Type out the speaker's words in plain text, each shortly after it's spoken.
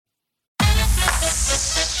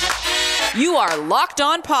You are Locked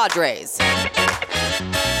On Padres,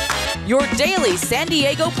 your daily San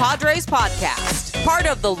Diego Padres podcast. Part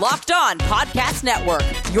of the Locked On Podcast Network,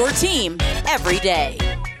 your team every day.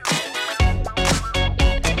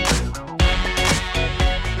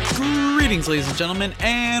 Greetings, ladies and gentlemen,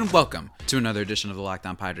 and welcome to another edition of the Locked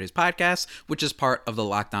On Padres podcast, which is part of the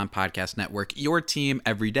Locked On Podcast Network, your team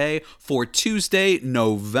every day for Tuesday,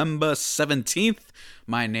 November 17th.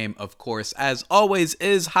 My name, of course, as always,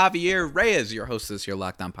 is Javier Reyes, your host of this here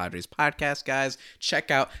Locked On Padres podcast, guys.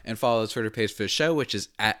 Check out and follow the Twitter page for the show, which is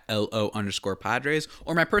at @LO_Padres,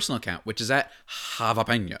 or my personal account, which is at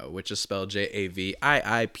Javapeno, which is spelled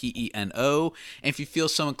JAVIPENO. And if you feel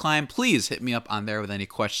so inclined, please hit me up on there with any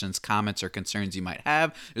questions, comments, or concerns you might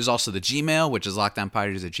have. There's also the Gmail, which is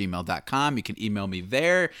lockedonpadres@gmail.com. You can email me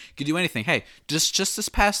there. You can do anything. Hey, just this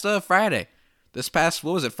past Friday.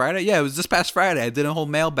 Friday? Yeah, it was this past Friday. I did a whole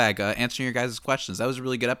mailbag answering your guys' questions. That was a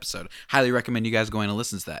really good episode. Highly recommend you guys going and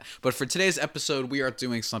listen to that. But for today's episode, we are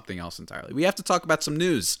doing something else entirely. We have to talk about some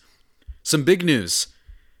news. Some big news.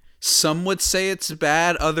 Some would say it's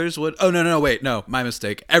bad. Others would... Oh, no, my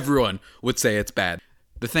mistake. Everyone would say it's bad.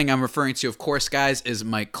 The thing I'm referring to, of course, guys, is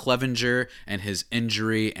Mike Clevinger and his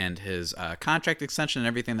injury and his contract extension and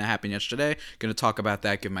everything that happened yesterday. Going to talk about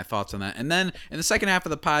that, give my thoughts on that. And then in the second half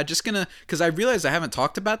of the pod, just going to, because I realized I haven't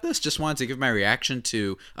talked about this, just wanted to give my reaction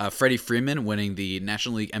to Freddie Freeman winning the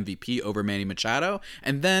National League MVP over Manny Machado.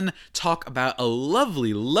 And then talk about a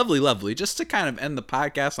lovely, just to kind of end the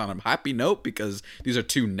podcast on a happy note, because these are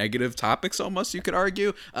two negative topics almost, you could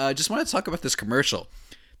argue. Just want to talk about this commercial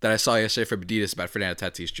that I saw yesterday for Adidas about Fernando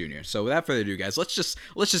Tatis Jr. So without further ado, guys, let's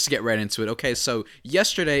just get right into it. Okay, so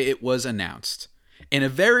yesterday it was announced in a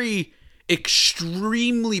very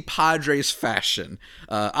extremely Padres fashion.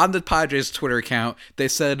 On the Padres Twitter account, they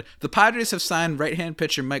said, the Padres have signed right-hand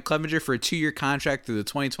pitcher Mike Clevinger for a 2-year contract through the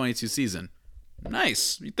 2022 season.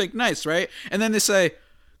 Nice. You think nice, right? And then they say,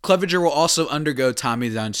 Clevinger will also undergo Tommy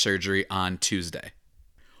John surgery on Tuesday.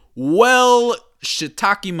 Well,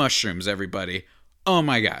 shiitake mushrooms, everybody. Oh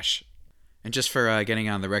my gosh. And just for getting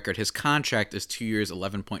on the record, his contract is 2 years,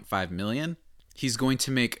 $11.5 million. He's going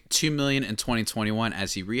to make $2 million in 2021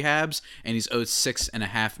 as he rehabs, and he's owed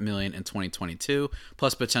 $6.5 million in 2022,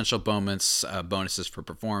 plus potential bonuses for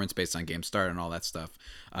performance based on game start and all that stuff,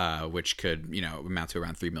 which could, amount to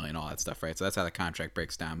around $3 million, all that stuff, right? So that's how the contract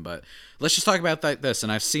breaks down. But let's just talk about this.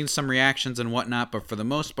 And I've seen some reactions and whatnot, but for the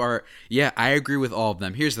most part, yeah, I agree with all of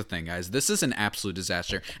them. Here's the thing, guys. This is an absolute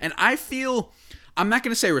disaster, and I feel... I'm not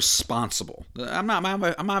going to say responsible.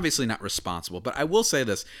 I'm obviously not responsible, but I will say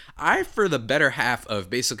this. For the better half of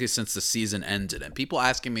basically since the season ended, and people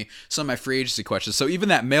asking me some of my free agency questions, so even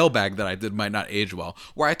that mailbag that I did might not age well,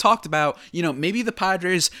 where I talked about, maybe the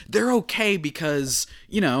Padres, they're okay because,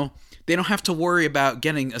 they don't have to worry about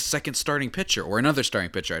getting a second starting pitcher, or another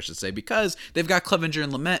starting pitcher, I should say, because they've got Clevinger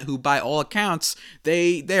and Lamet, who by all accounts,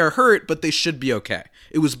 they are hurt, but they should be okay.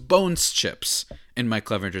 It was bones chips in Mike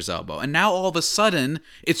Clevinger's elbow. And now all of a sudden,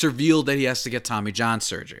 it's revealed that he has to get Tommy John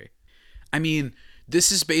surgery. I mean,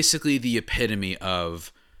 this is basically the epitome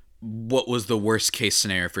of what was the worst case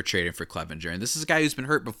scenario for trading for Clevinger. And this is a guy who's been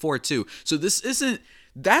hurt before too. So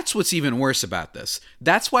that's what's even worse about this.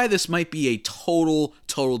 That's why this might be a total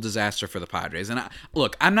disaster for the Padres. And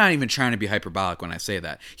look, I'm not even trying to be hyperbolic when I say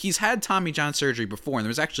that. He's had Tommy John surgery before, and there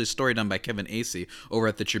was actually a story done by Kevin Acee over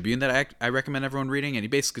at the Tribune that I recommend everyone reading, and he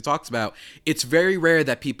basically talks about it's very rare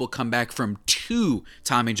that people come back from 2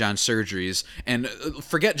 Tommy John surgeries, and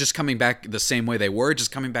forget just coming back the same way they were,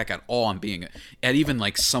 just coming back at all and being at even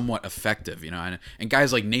like somewhat effective, and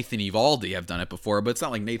guys like Nathan Eovaldi have done it before, but it's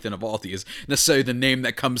not like Nathan Eovaldi is necessarily the name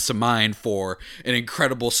that comes to mind for an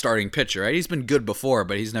incredible starting pitcher, right? He's been good before,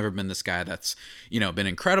 but he's never been this guy that's, been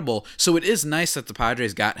incredible. So it is nice that the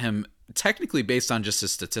Padres got him technically based on just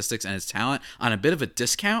his statistics and his talent on a bit of a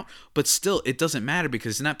discount, but still it doesn't matter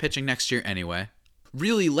because he's not pitching next year anyway.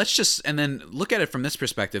 Really, let's just, and then look at it from this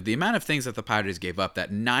perspective, the amount of things that the Padres gave up,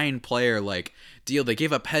 that 9-player deal, they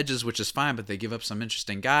gave up Hedges, which is fine, but they give up some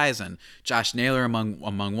interesting guys, and Josh Naylor among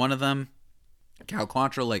one of them, Cal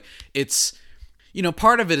Quantrill, it's,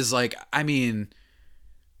 part of it is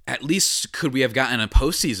at least could we have gotten a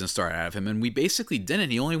postseason start out of him? And we basically didn't.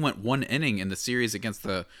 He only went 1 inning in the series against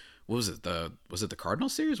the was it the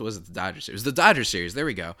Cardinals series? Or was it the Dodgers series? The Dodgers series. There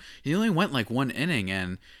we go. He only went 1 inning,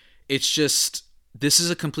 and it's just, this is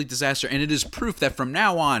a complete disaster. And it is proof that from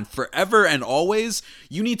now on, forever and always,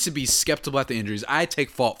 you need to be skeptical about the injuries. I take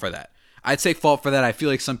fault for that. I feel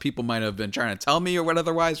like some people might have been trying to tell me or what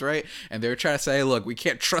otherwise, right? And they were trying to say, look, we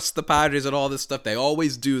can't trust the Padres and all this stuff. They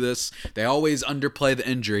always do this. They always underplay the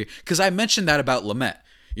injury. Because I mentioned that about Lamet.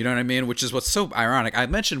 You know what I mean? Which is what's so ironic. I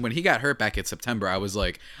mentioned when he got hurt back in September, I was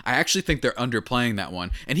like, I actually think they're underplaying that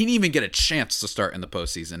one. And he didn't even get a chance to start in the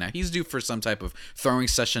postseason. Now, he's due for some type of throwing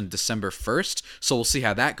session December 1st, so we'll see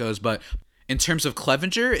how that goes. But in terms of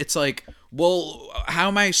Clevenger, it's like, well, how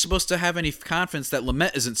am I supposed to have any confidence that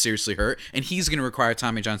Lamet isn't seriously hurt and he's going to require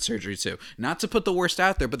Tommy John surgery too? Not to put the worst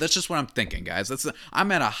out there, but that's just what I'm thinking, guys.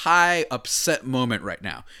 I'm at a high upset moment right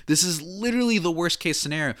now. This is literally the worst case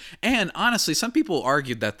scenario. And honestly, some people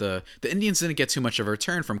argued that the Indians didn't get too much of a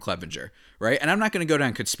return from Clevenger, right? And I'm not going to go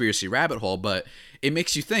down conspiracy rabbit hole, but it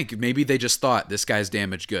makes you think maybe they just thought this guy's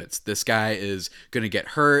damaged goods. This guy is going to get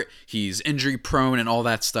hurt. He's injury prone and all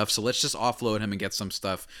that stuff. So let's just offload him and get some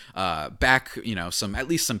stuff back, at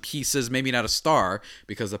least some pieces, maybe not a star,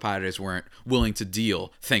 because the Padres weren't willing to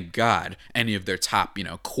deal, thank God, any of their top,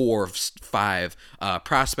 core 5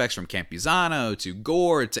 prospects, from Campusano to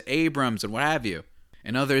Gore to Abrams and what have you.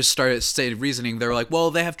 And others stated reasoning. They were like,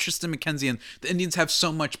 well, they have Tristan McKenzie, and the Indians have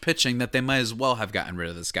so much pitching that they might as well have gotten rid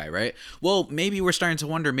of this guy, right? Well, maybe we're starting to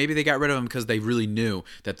wonder, maybe they got rid of him because they really knew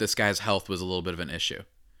that this guy's health was a little bit of an issue.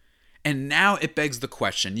 And now it begs the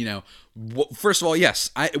question, first of all, yes,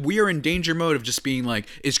 we are in danger mode of just being like,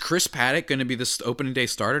 is Chris Paddack going to be this opening day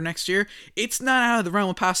starter next year? It's not out of the realm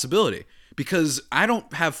of possibility, because I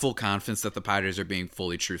don't have full confidence that the Padres are being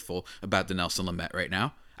fully truthful about Dinelson Lamet right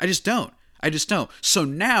now. I just don't. So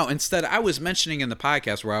now, instead, I was mentioning in the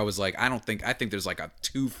podcast where I was like, I think there's like a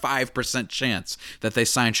 5% chance that they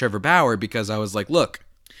sign Trevor Bauer, because I was like, look,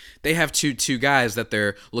 they have two guys that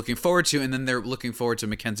they're looking forward to, and then they're looking forward to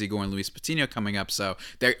Mackenzie Gore and Luis Patino coming up, so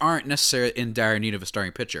they aren't necessarily in dire need of a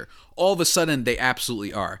starting pitcher. All of a sudden, they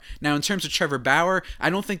absolutely are. Now, in terms of Trevor Bauer,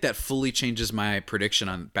 I don't think that fully changes my prediction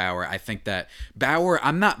on Bauer. I think that Bauer,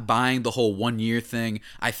 I'm not buying the whole 1-year thing.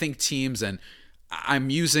 I think teams, and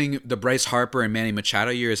I'm using the Bryce Harper and Manny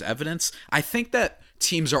Machado year as evidence, I think that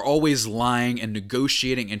teams are always lying and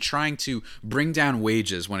negotiating and trying to bring down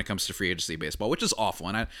wages when it comes to free agency baseball, which is awful.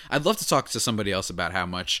 And I'd love to talk to somebody else about how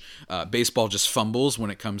much baseball just fumbles when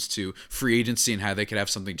it comes to free agency and how they could have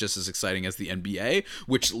something just as exciting as the NBA,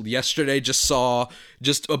 which yesterday just saw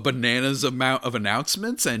just a bananas amount of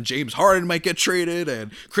announcements, and James Harden might get traded, and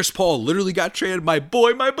Chris Paul literally got traded. My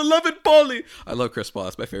boy, my beloved Paulie. I love Chris Paul.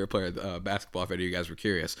 That's my favorite player in basketball, if any of you guys were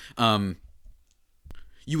curious.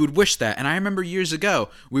 You would wish that. And I remember years ago,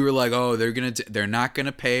 we were like, oh, they're not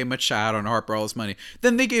gonna pay Machado and Harper all this money.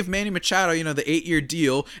 Then they gave Manny Machado, the 8-year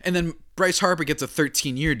deal, and then Bryce Harper gets a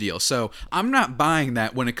 13-year deal. So I'm not buying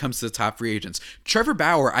that when it comes to the top free agents. Trevor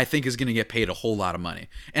Bauer, I think, is going to get paid a whole lot of money.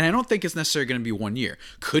 And I don't think it's necessarily going to be 1 year.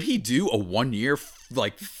 Could he do a 1-year,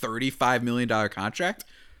 like $35 million contract?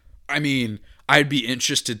 I mean, I'd be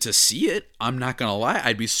interested to see it. I'm not going to lie.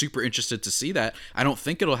 I'd be super interested to see that. I don't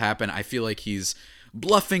think it'll happen. I feel like he's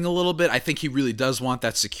bluffing a little bit. I think he really does want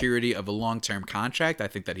that security of a long-term contract. I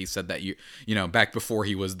think that he said that back before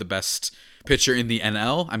he was the best pitcher in the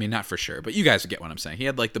NL. I mean, not for sure, but you guys get what I'm saying. He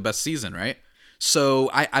had like the best season, right? So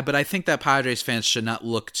but I think that Padres fans should not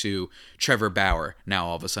look to Trevor Bauer now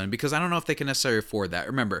all of a sudden, because I don't know if they can necessarily afford that.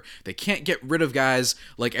 Remember, they can't get rid of guys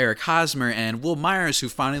like Eric Hosmer and Will Myers, who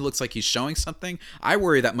finally looks like he's showing something. I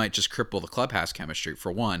worry that might just cripple the clubhouse chemistry,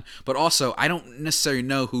 for one. But also, I don't necessarily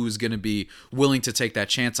know who's going to be willing to take that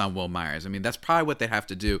chance on Will Myers. I mean, that's probably what they'd have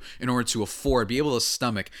to do in order to be able to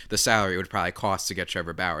stomach the salary it would probably cost to get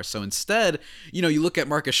Trevor Bauer. So instead, you look at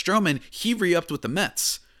Marcus Stroman, he re-upped with the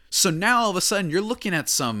Mets. So now all of a sudden you're looking at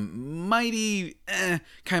some mighty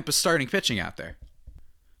kind of starting pitching out there.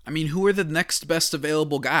 I mean, who are the next best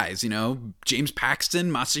available guys? James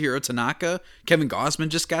Paxton, Masahiro Tanaka, Kevin Gausman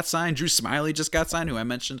just got signed, Drew Smyly just got signed, who I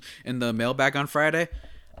mentioned in the mailbag on Friday.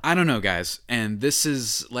 I don't know, guys. And this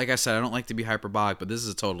is, like I said, I don't like to be hyperbolic, but this is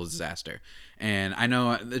a total disaster. And I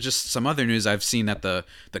know just some other news I've seen that the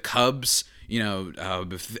Cubs,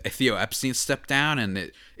 Theo Epstein stepped down,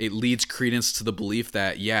 and it leads credence to the belief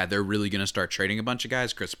that, yeah, they're really going to start trading a bunch of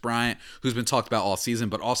guys. Chris Bryant, who's been talked about all season,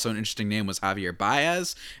 but also an interesting name was Javier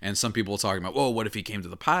Baez. And some people talking about, what if he came to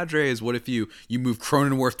the Padres? What if you move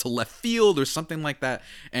Cronenworth to left field or something like that?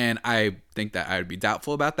 And I think that I would be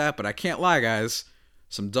doubtful about that, but I can't lie, guys.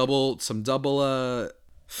 Some double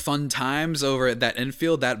fun times over at that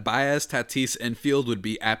infield. That Baez Tatis infield would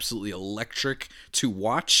be absolutely electric to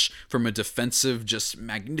watch from a defensive, just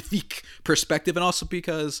magnifique perspective, and also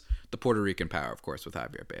because the Puerto Rican power, of course, with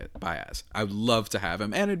Javier Baez. I would love to have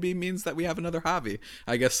him, and it means that we have another Javi,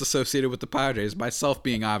 I guess, associated with the Padres, myself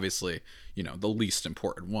being obviously, the least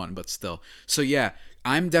important one, but still. So yeah,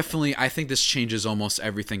 I think this changes almost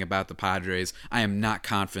everything about the Padres. I am not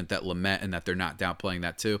confident that Lamet and that they're not downplaying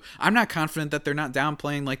that too. I'm not confident that they're not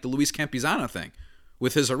downplaying like the Luis Campusano thing,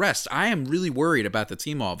 with his arrest. I am really worried about the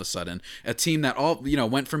team all of a sudden. A team that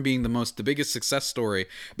went from being the biggest success story,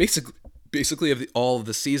 basically of all of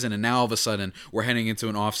the season, and now all of a sudden we're heading into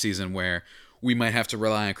an off season where we might have to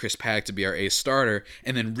rely on Chris Paddock to be our ace starter,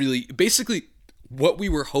 and then really basically what we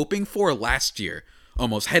were hoping for last year,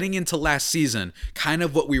 almost heading into last season, kind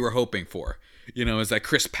of what we were hoping for. Is that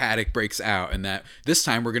Chris Paddock breaks out, and that this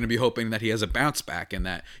time we're going to be hoping that he has a bounce back, and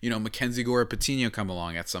that, Mackenzie Gore-Patino come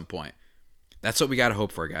along at some point. That's what we got to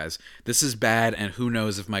hope for, guys. This is bad, and who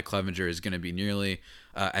knows if Mike Clevenger is going to be nearly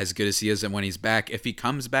as good as he is and when he's back. If he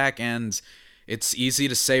comes back, and it's easy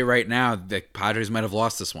to say right now that Padres might have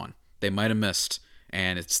lost this one. They might have missed,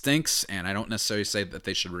 and it stinks, and I don't necessarily say that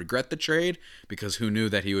they should regret the trade, because who knew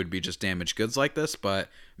that he would be just damaged goods like this, but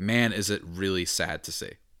man, is it really sad to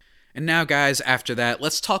see. And now, guys, after that,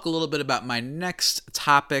 let's talk a little bit about my next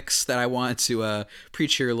topics that I wanted to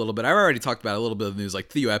preach here a little bit. I already talked about a little bit of news, like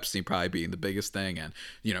Theo Epstein probably being the biggest thing, and,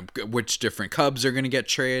 which different Cubs are going to get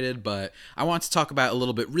traded. But I want to talk about a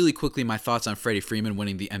little bit really quickly my thoughts on Freddie Freeman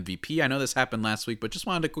winning the MVP. I know this happened last week, but just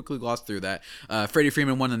wanted to quickly gloss through that. Freddie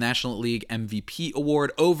Freeman won the National League MVP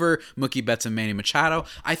award over Mookie Betts and Manny Machado.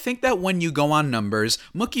 I think that when you go on numbers,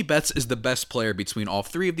 Mookie Betts is the best player between all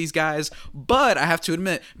three of these guys, but I have to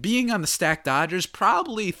admit, being on the stacked Dodgers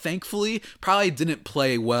thankfully didn't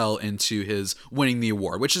play well into his winning the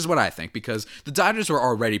award, which is what I think, because the Dodgers were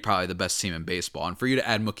already probably the best team in baseball, and for you to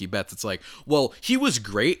add Mookie Betts, it's like, well, he was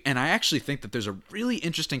great, and I actually think that there's a really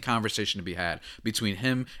interesting conversation to be had between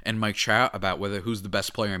him and Mike Trout about who's the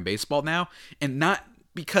best player in baseball now, and not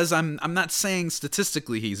because I'm not saying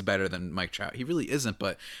statistically he's better than Mike Trout. He really isn't,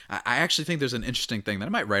 but I actually think there's an interesting thing that I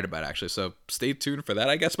might write about, actually, so stay tuned for that,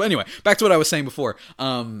 I guess. But anyway, back to what I was saying before.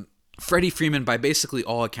 Freddie Freeman, by basically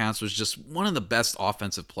all accounts, was just one of the best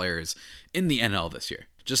offensive players in the NL this year.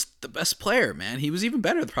 Just the best player, man. He was even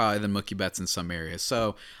better probably than Mookie Betts in some areas,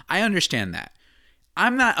 so I understand that.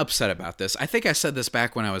 I'm not upset about this. I think I said this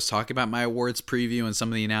back when I was talking about my awards preview and some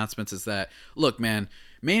of the announcements, is that, look, man,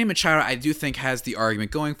 Manny Machado, I do think, has the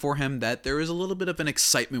argument going for him that there is a little bit of an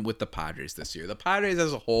excitement with the Padres this year. The Padres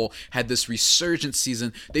as a whole had this resurgent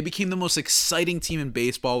season. They became the most exciting team in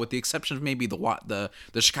baseball, with the exception of maybe the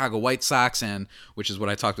Chicago White Sox, and which is what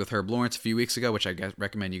I talked with Herb Lawrence a few weeks ago, which I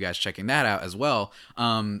recommend you guys checking that out as well.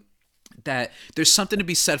 That there's something to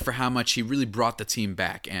be said for how much he really brought the team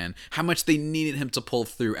back, and how much they needed him to pull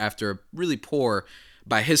through after a really poor,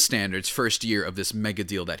 by his standards, first year of this mega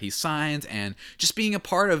deal that he signed, and just being a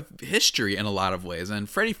part of history in a lot of ways. And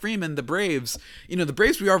Freddie Freeman, the Braves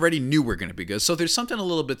we already knew were going to be good. So there's something a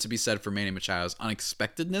little bit to be said for Manny Machado's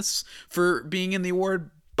unexpectedness for being in the award.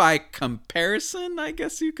 By comparison, I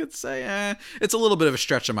guess you could say, it's a little bit of a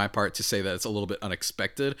stretch on my part to say that it's a little bit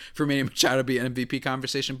unexpected for Manny Machado to be an MVP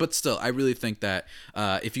conversation, but still, I really think that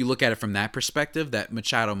if you look at it from that perspective, that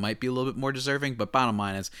Machado might be a little bit more deserving, but bottom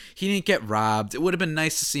line is, he didn't get robbed. It would have been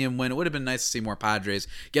nice to see him win. It would have been nice to see more Padres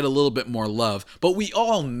get a little bit more love, but we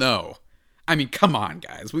all know, I mean, come on,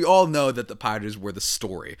 guys. We all know that the Padres were the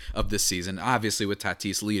story of this season, obviously with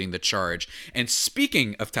Tatis leading the charge. And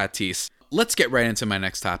speaking of Tatis, let's get right into my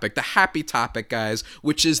next topic, the happy topic, guys,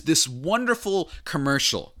 which is this wonderful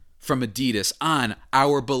commercial from Adidas on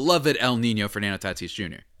our beloved El Nino, Fernando Tatis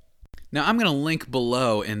Jr. Now, I'm going to link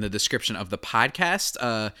below in the description of the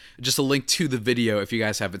podcast, just a link to the video if you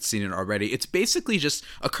guys haven't seen it already. It's basically just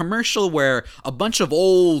a commercial where a bunch of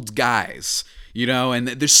old guys, and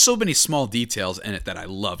there's so many small details in it that I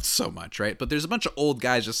loved so much, right? But there's a bunch of old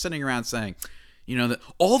guys just sitting around saying, that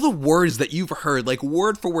all the words that you've heard, like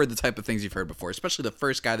word for word, the type of things you've heard before, especially the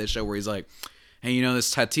first guy they show where he's like, hey,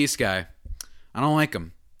 this Tatis guy, I don't like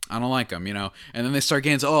him. And then they start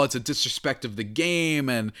getting into, it's a disrespect of the game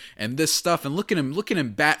and this stuff, and look at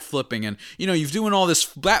him bat flipping, and you've doing all this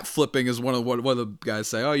bat flipping is one of what the guys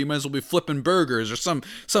say, you might as well be flipping burgers or some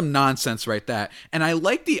nonsense right that. And I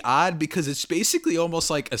like the odd because it's basically almost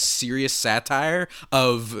like a serious satire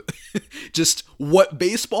of just what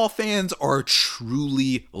baseball fans are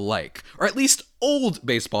truly like, or at least old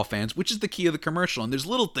baseball fans, which is the key of the commercial. And there's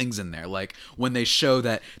little things in there, like when they show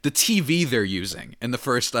that the TV they're using in the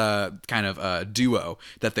first duo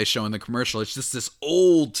that they show in the commercial, it's just this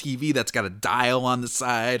old TV that's got a dial on the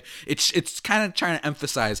side. It's kind of trying to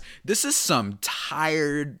emphasize this is some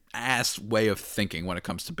tired ass way of thinking when it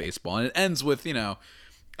comes to baseball. And it ends with the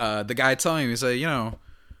guy telling him, he's like,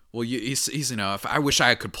 well, he's if I wish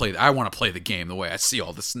I could play, I want to play the game the way I see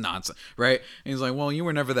all this nonsense, right? And he's like, well, you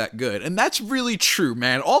were never that good. And that's really true,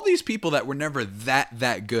 man. All these people that were never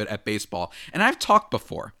that good at baseball. And I've talked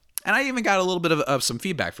before And I even got a little bit of some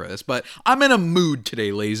feedback for this, but I'm in a mood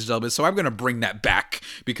today, ladies and gentlemen, so I'm going to bring that back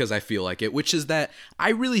because I feel like it, which is that I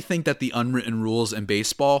really think that the unwritten rules in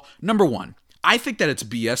baseball, number one, I think that it's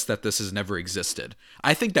BS that this has never existed.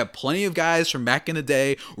 I think that plenty of guys from back in the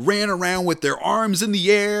day ran around with their arms in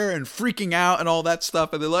the air and freaking out and all that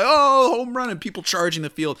stuff. And they're like, oh, home run, and people charging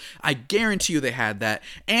the field. I guarantee you they had that.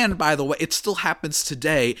 And by the way, it still happens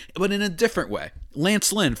today, but in a different way.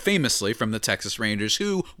 Lance Lynn, famously from the Texas Rangers,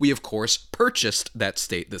 who we, of course, purchased that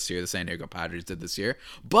state this year. The San Diego Padres did this year.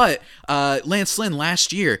 But Lance Lynn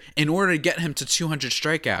last year, in order to get him to 200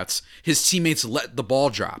 strikeouts, his teammates let the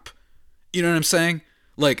ball drop. You know what I'm saying?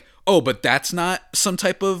 Like, oh, but that's not some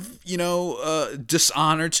type of,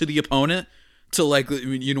 dishonor to the opponent to, like,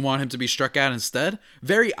 you want him to be struck out instead?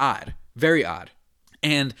 Very odd. Very odd.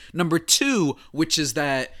 And number two, which is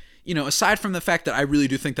that, aside from the fact that I really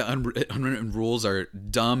do think that unwritten rules are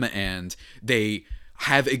dumb and they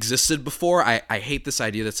have existed before, I hate this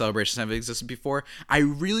idea that celebrations have existed before. I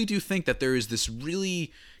really do think that there is this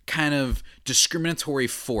really kind of discriminatory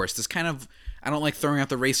force, this kind of, I don't like throwing out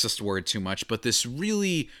the racist word too much, but this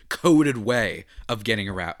really coded way of getting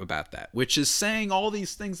around about that, which is saying all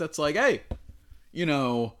these things that's like, hey,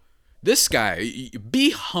 this guy,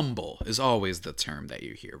 be humble is always the term that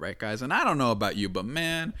you hear, right, guys? And I don't know about you, but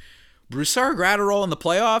man, Brusar Graterol in the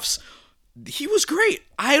playoffs, he was great.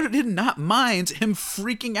 I did not mind him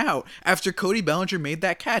freaking out after Cody Bellinger made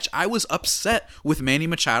that catch. I was upset with Manny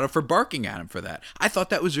Machado for barking at him for that. I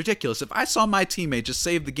thought that was ridiculous. If I saw my teammate just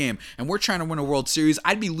save the game and we're trying to win a World Series,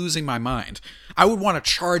 I'd be losing my mind. I would want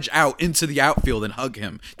to charge out into the outfield and hug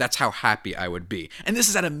him. That's how happy I would be. And this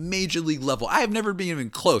is at a major league level. I have never been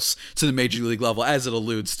even close to the major league level, as it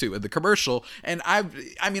alludes to in the commercial. And I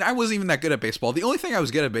wasn't even that good at baseball. The only thing I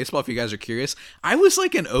was good at baseball, if you guys are curious, I was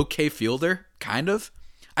like an okay fielder, kind of.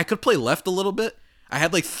 I could play left a little bit. I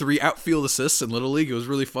had like 3 outfield assists in Little League. It was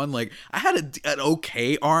really fun. Like, I had an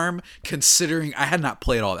okay arm considering I had not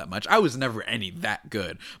played all that much. I was never any that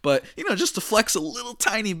good. But, just to flex a little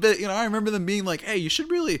tiny bit, I remember them being like, hey, we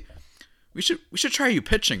should try you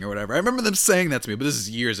pitching or whatever. I remember them saying that to me, but this is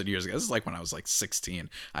years and years ago. This is like when I was like 16,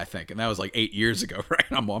 I think. And that was like 8 years ago, right?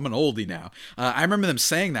 I'm an oldie now. I remember them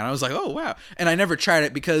saying that. I was like, oh, wow. And I never tried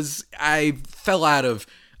it because I fell out of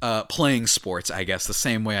playing sports, I guess, the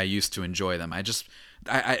same way I used to enjoy them. It just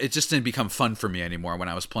didn't become fun for me anymore when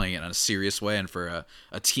I was playing it in a serious way and for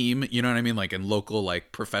a team, you know what I mean? Like in local,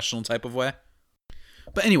 like professional type of way.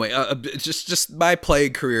 But anyway, just my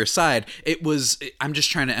playing career aside, I'm just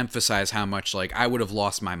trying to emphasize how much like I would have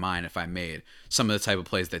lost my mind if I made some of the type of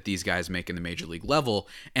plays that these guys make in the major league level.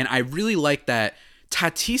 And I really like that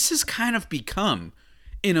Tatis has kind of become,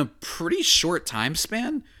 in a pretty short time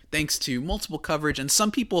span, thanks to multiple coverage, and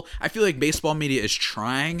some people, I feel like baseball media is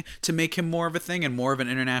trying to make him more of a thing and more of an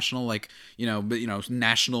international,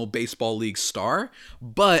 National Baseball League star.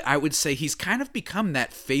 But I would say he's kind of become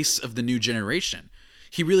that face of the new generation.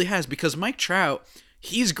 He really has, because Mike Trout,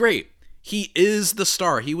 he's great. He is the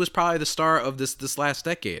star. He was probably the star of this last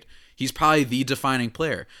decade. He's probably the defining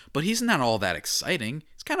player, but he's not all that exciting.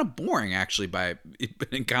 It's kind of boring, actually,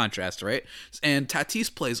 in contrast, right? And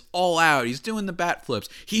Tatis plays all out. He's doing the bat flips.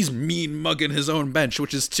 He's mean mugging his own bench,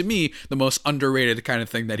 which is, to me, the most underrated kind of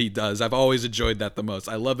thing that he does. I've always enjoyed that the most.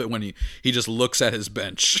 I love it when he just looks at his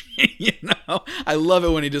bench. I love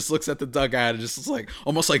it when he just looks at the dugout and just like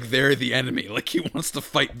almost like they're the enemy. Like he wants to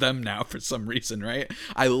fight them now for some reason, right?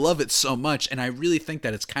 I love it so much, and I really think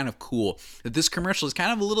that it's kind of cool that this commercial is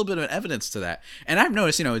kind of a little bit of evidence to that. And I've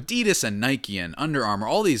noticed, Adidas and Nike and Under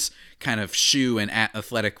Armour, all these kind of shoe and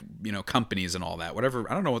athletic, companies and all that,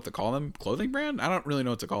 whatever, I don't know what to call them, clothing brand? I don't really know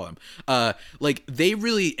what to call them. They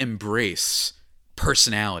really embrace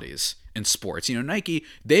personalities in sports. Nike,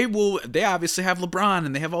 they obviously have LeBron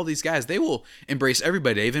and they have all these guys. They will embrace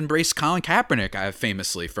everybody. They've embraced Colin Kaepernick,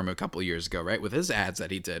 famously from a couple of years ago, right? With his ads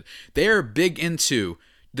that he did. They're big into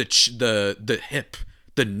the hip,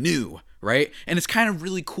 the new, right? And it's kind of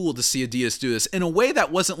really cool to see Adidas do this in a way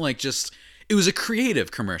that wasn't like just, it was a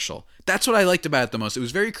creative commercial. That's what I liked about it the most. It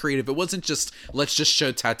was very creative. It wasn't just, let's just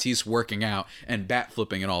show Tatis working out and bat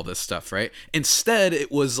flipping and all this stuff, right? Instead,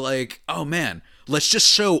 it was like, oh man, let's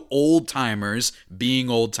just show old timers being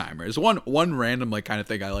old timers. One random kind of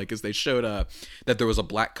thing I like is they showed that there was a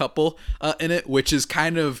black couple in it, which is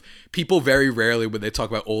kind of, people very rarely when they talk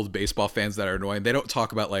about old baseball fans that are annoying, they don't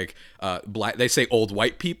talk about black. They say old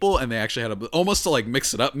white people, and they actually had almost to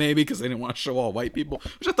mix it up maybe because they didn't want to show all white people,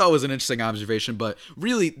 which I thought was an interesting observation. But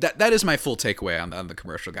really, that is my full takeaway on the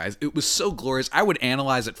commercial, guys. It was so glorious. I would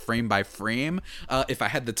analyze it frame by frame if I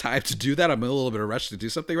had the time to do that. I'm in a little bit of a rush to do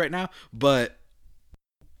something right now, but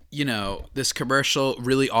this commercial,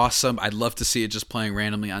 really awesome. I'd love to see it just playing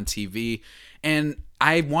randomly on TV. And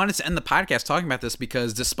I wanted to end the podcast talking about this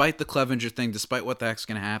because despite the Clevenger thing, despite what the heck's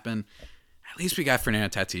going to happen, at least we got Fernando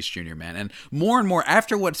Tatis Jr., man. And more,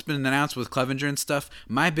 after what's been announced with Clevenger and stuff,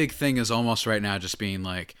 my big thing is almost right now just being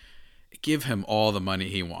like, give him all the money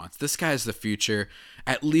he wants. This guy's the future.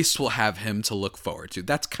 At least we'll have him to look forward to.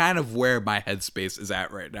 That's kind of where my headspace is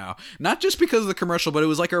at right now. Not just because of the commercial, but it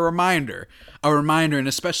was like a reminder, and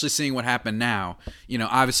especially seeing what happened now.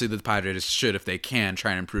 Obviously the Padres should, if they can,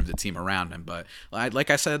 try and improve the team around him. But like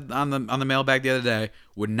I said on the mailbag the other day,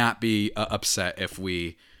 would not be upset if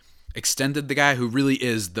we extended the guy who really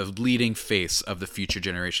is the leading face of the future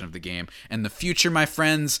generation of the game. And the future, my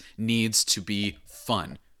friends, needs to be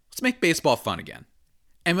fun. Let's make baseball fun again.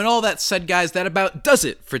 And with all that said, guys, that about does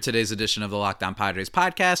it for today's edition of the Locked On Padres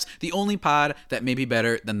podcast, the only pod that may be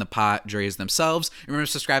better than the Padres themselves. Remember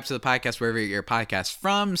to subscribe to the podcast wherever you get your podcasts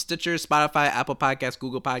from: Stitcher, Spotify, Apple Podcasts,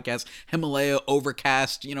 Google Podcasts, Himalaya,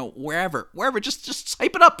 Overcast, wherever. Just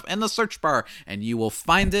type it up in the search bar and you will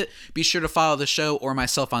find it. Be sure to follow the show or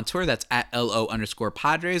myself on Twitter. That's at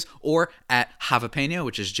 @LO_Padres or at Javapeno,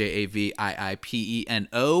 which is JAVIIPENO.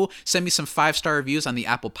 Send me some 5-star reviews on the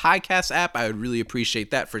Apple Podcasts app. I would really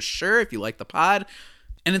appreciate that for sure if you like the pod.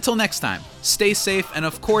 And until next time, stay safe and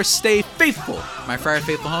of course stay faithful. My Friar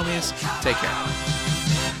Faithful homies, take care.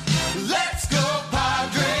 Let's go!